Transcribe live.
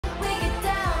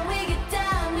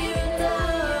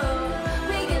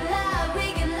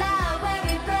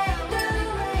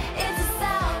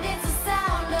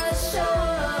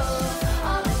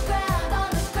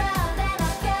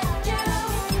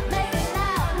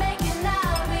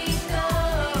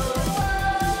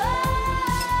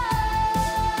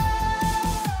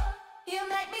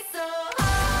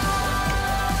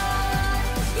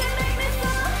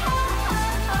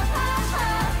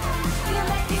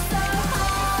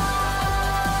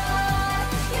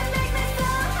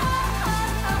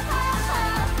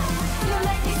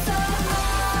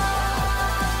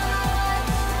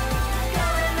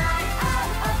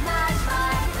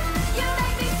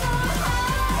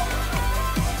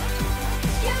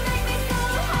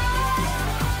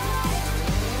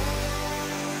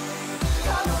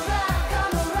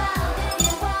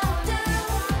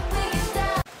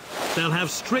have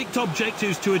strict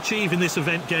objectives to achieve in this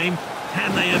event game.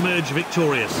 Can they emerge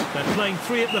victorious? They're playing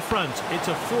three at the front. It's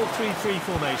a 4-3-3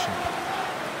 formation.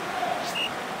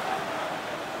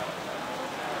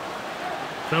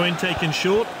 Throw-in taken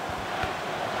short.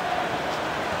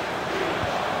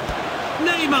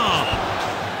 Neymar!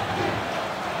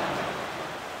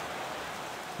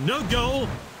 No goal.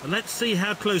 Let's see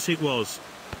how close it was.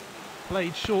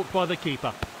 Played short by the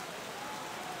keeper.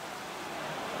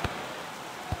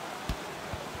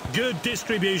 Good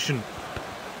distribution.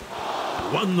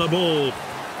 Won the ball.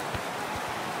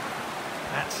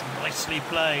 That's nicely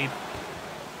played.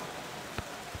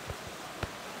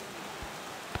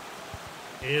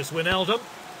 Here's Wijnaldum.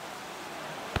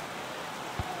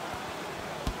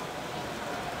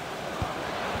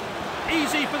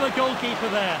 Easy for the goalkeeper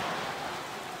there.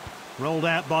 Rolled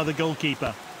out by the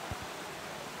goalkeeper.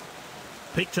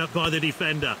 Picked up by the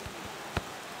defender.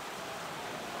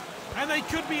 And they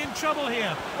could be in trouble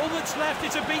here. All that's left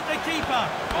is to beat the keeper.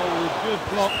 Oh, good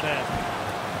block there.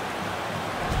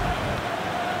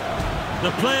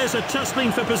 The players are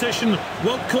tussling for position.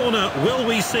 What corner will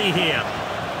we see here?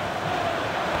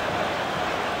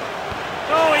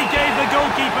 Oh, he gave the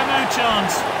goalkeeper no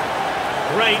chance.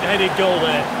 Great headed goal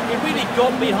there. He really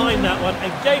got behind that one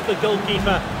and gave the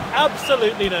goalkeeper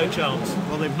absolutely no chance.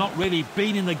 Well, they've not really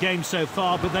been in the game so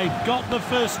far, but they've got the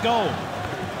first goal.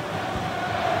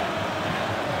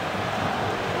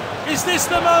 Is this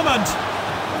the moment?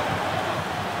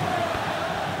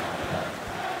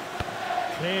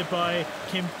 Cleared by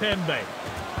Kimpembe.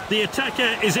 The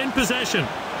attacker is in possession.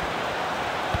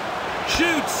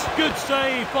 Shoots! Good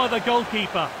save by the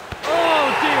goalkeeper. Oh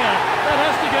dear, that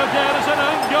has to go down as an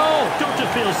own goal. Got to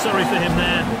feel sorry for him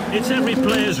there. It's every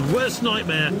player's worst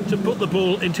nightmare to put the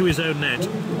ball into his own net.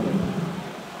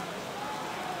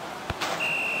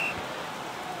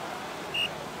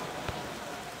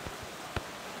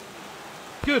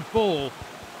 Good ball.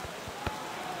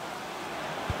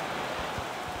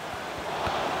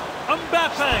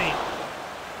 Mbappe!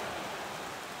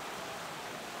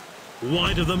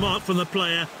 Wide of the mark from the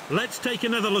player. Let's take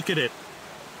another look at it.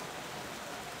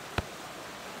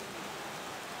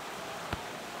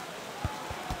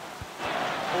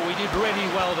 Oh, he did really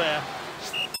well there.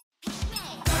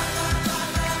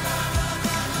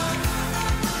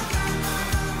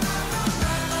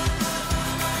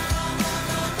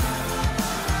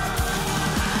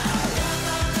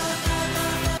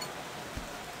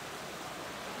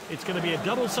 It's going to be a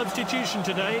double substitution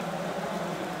today.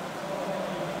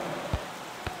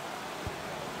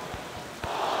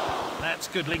 That's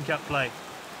good link-up play.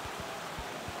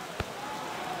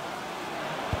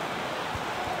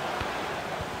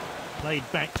 Played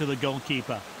back to the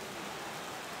goalkeeper.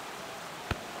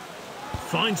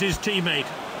 Finds his teammate.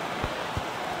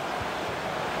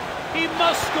 He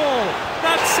must score.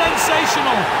 That's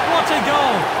sensational. What a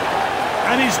goal.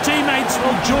 And his teammates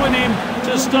will join him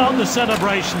to start the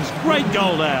celebrations. Great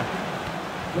goal there.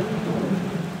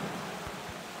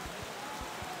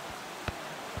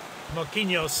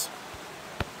 Marquinhos.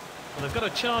 Well, they've got a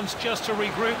chance just to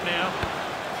regroup now.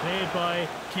 Cleared by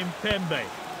Kimpembe.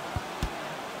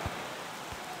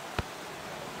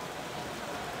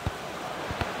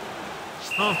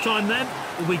 Half-time then.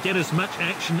 Will we get as much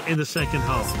action in the second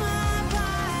half?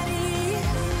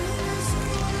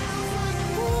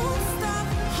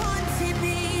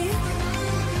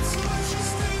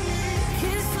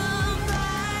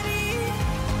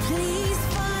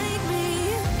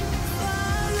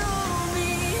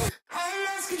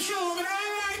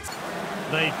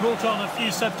 They brought on a few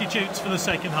substitutes for the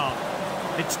second half.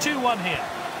 It's 2-1 here.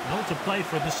 And all to play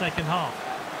for in the second half.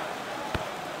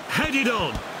 Headed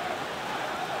on.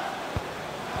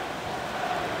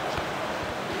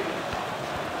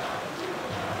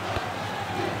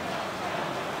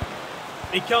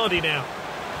 Icardi now.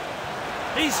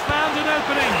 He's found an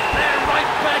opening. They're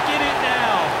right back in it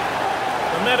now.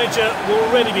 The manager will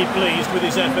already be pleased with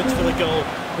his efforts for the goal.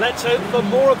 Let's hope for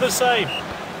more of the same.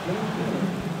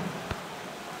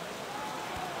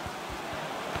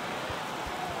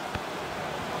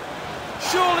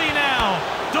 Surely now,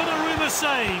 Donnarumma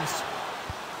saves.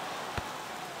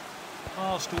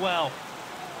 Passed well.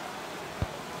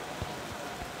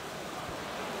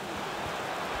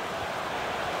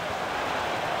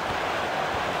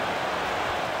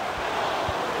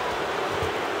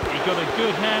 He got a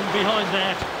good hand behind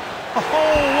that. Oh,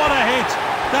 what a hit!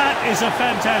 That is a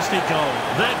fantastic goal.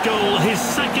 That goal, his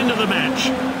second of the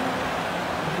match.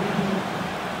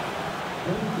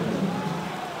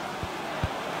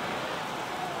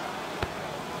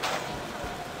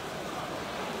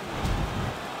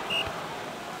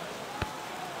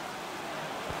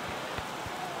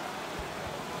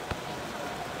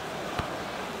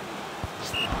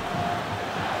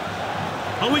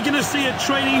 Are we going to see a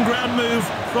training ground move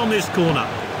from this corner?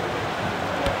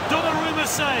 Donnarumma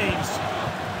saves.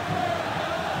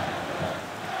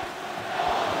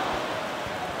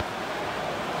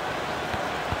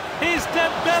 Here's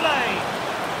Dembele.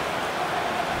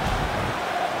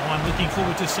 Oh, I'm looking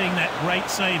forward to seeing that great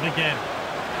save again.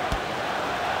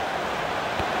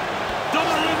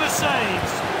 Donnarumma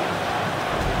saves.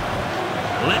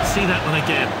 Let's see that one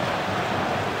again.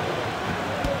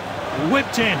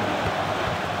 Whipped in.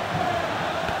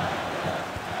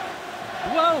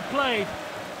 Well played.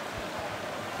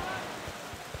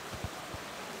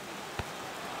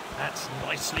 That's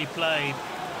nicely played.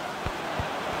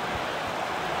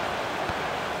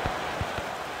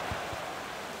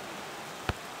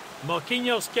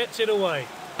 Marquinhos gets it away.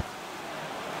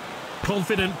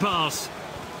 Confident pass.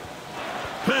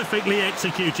 Perfectly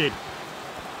executed.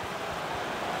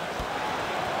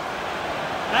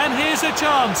 And here's a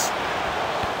chance.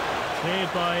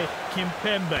 Cleared by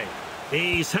Kimpembe.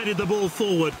 He's headed the ball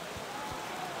forward.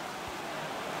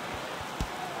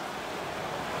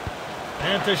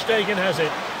 And Ter Stegen has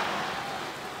it.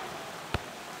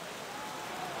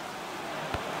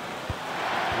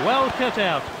 Well cut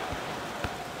out.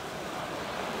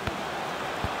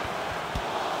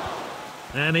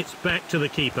 And it's back to the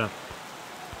keeper.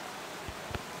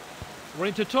 We're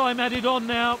into time added on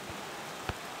now.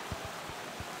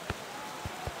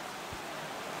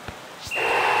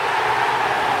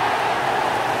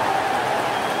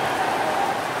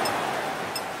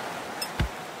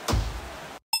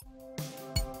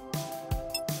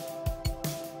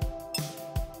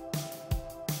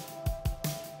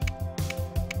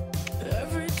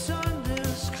 Every time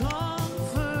there's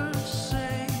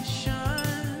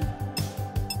conversation,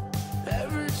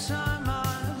 every time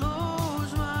I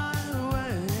lose my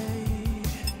way,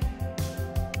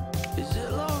 is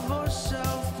it love or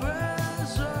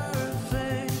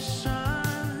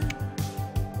self-preservation?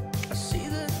 I see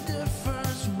the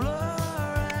difference blur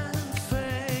and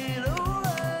fade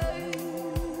away.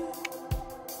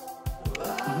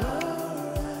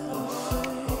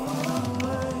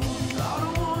 I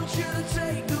don't want you to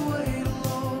take the weight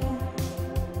alone.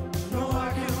 No,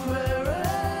 I can bear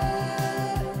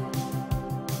it.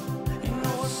 You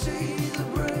know I see the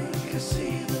break, I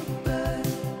see the bend.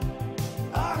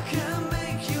 I can't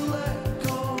make you let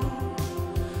go,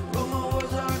 but my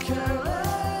words are careless.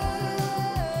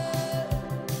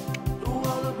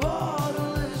 While the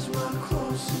bottle is my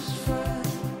closest friend.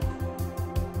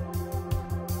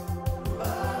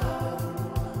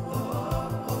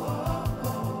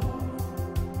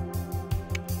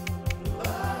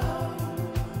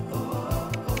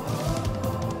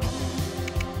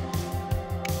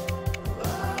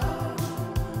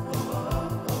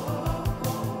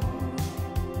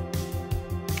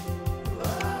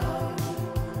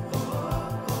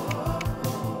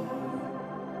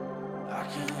 I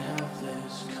can't have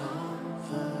this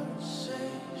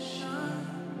conversation.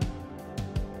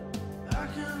 I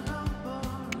can't help but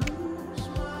lose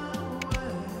my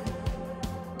way.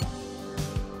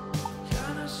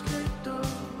 Can't escape the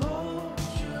whole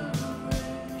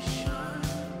duration.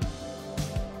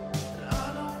 I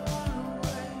don't wanna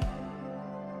wait.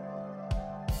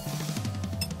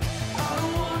 I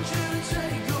don't want you to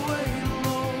take away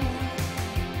alone.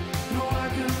 No, I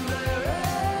can bear it.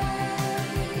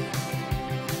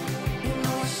 You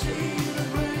know I see the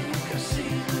break, I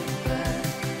see the bend.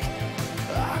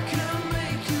 I can't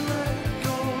make you let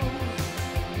go,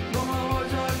 but my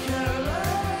words are careless.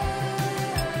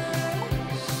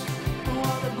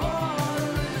 While the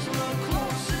bottle is my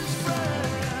closest friend.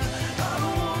 I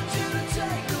don't want you to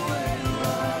take away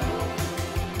love.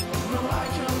 No, I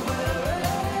can bear it.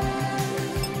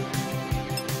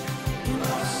 You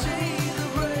know I see the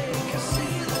break, I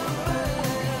see the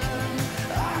bend.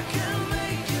 I can't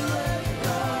make you let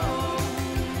go,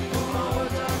 but my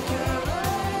words are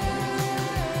careless.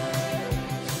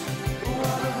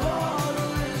 While the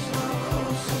bottle is my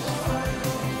closest friend.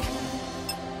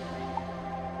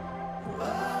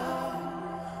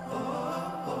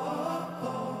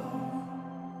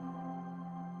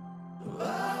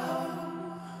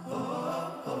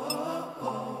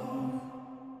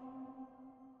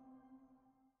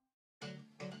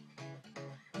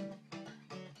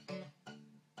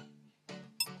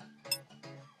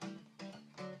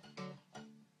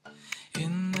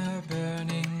 In the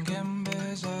burning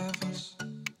embers of us,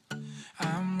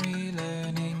 I'm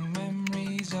relearning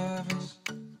memories of us.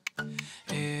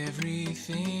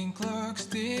 Everything looks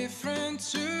different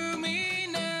to me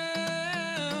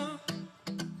now.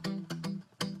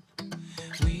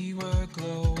 We were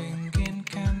glowing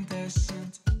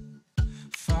incandescent,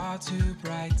 far too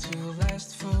bright to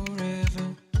last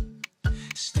forever.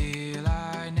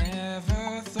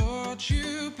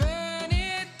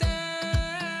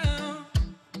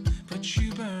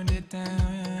 it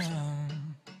down.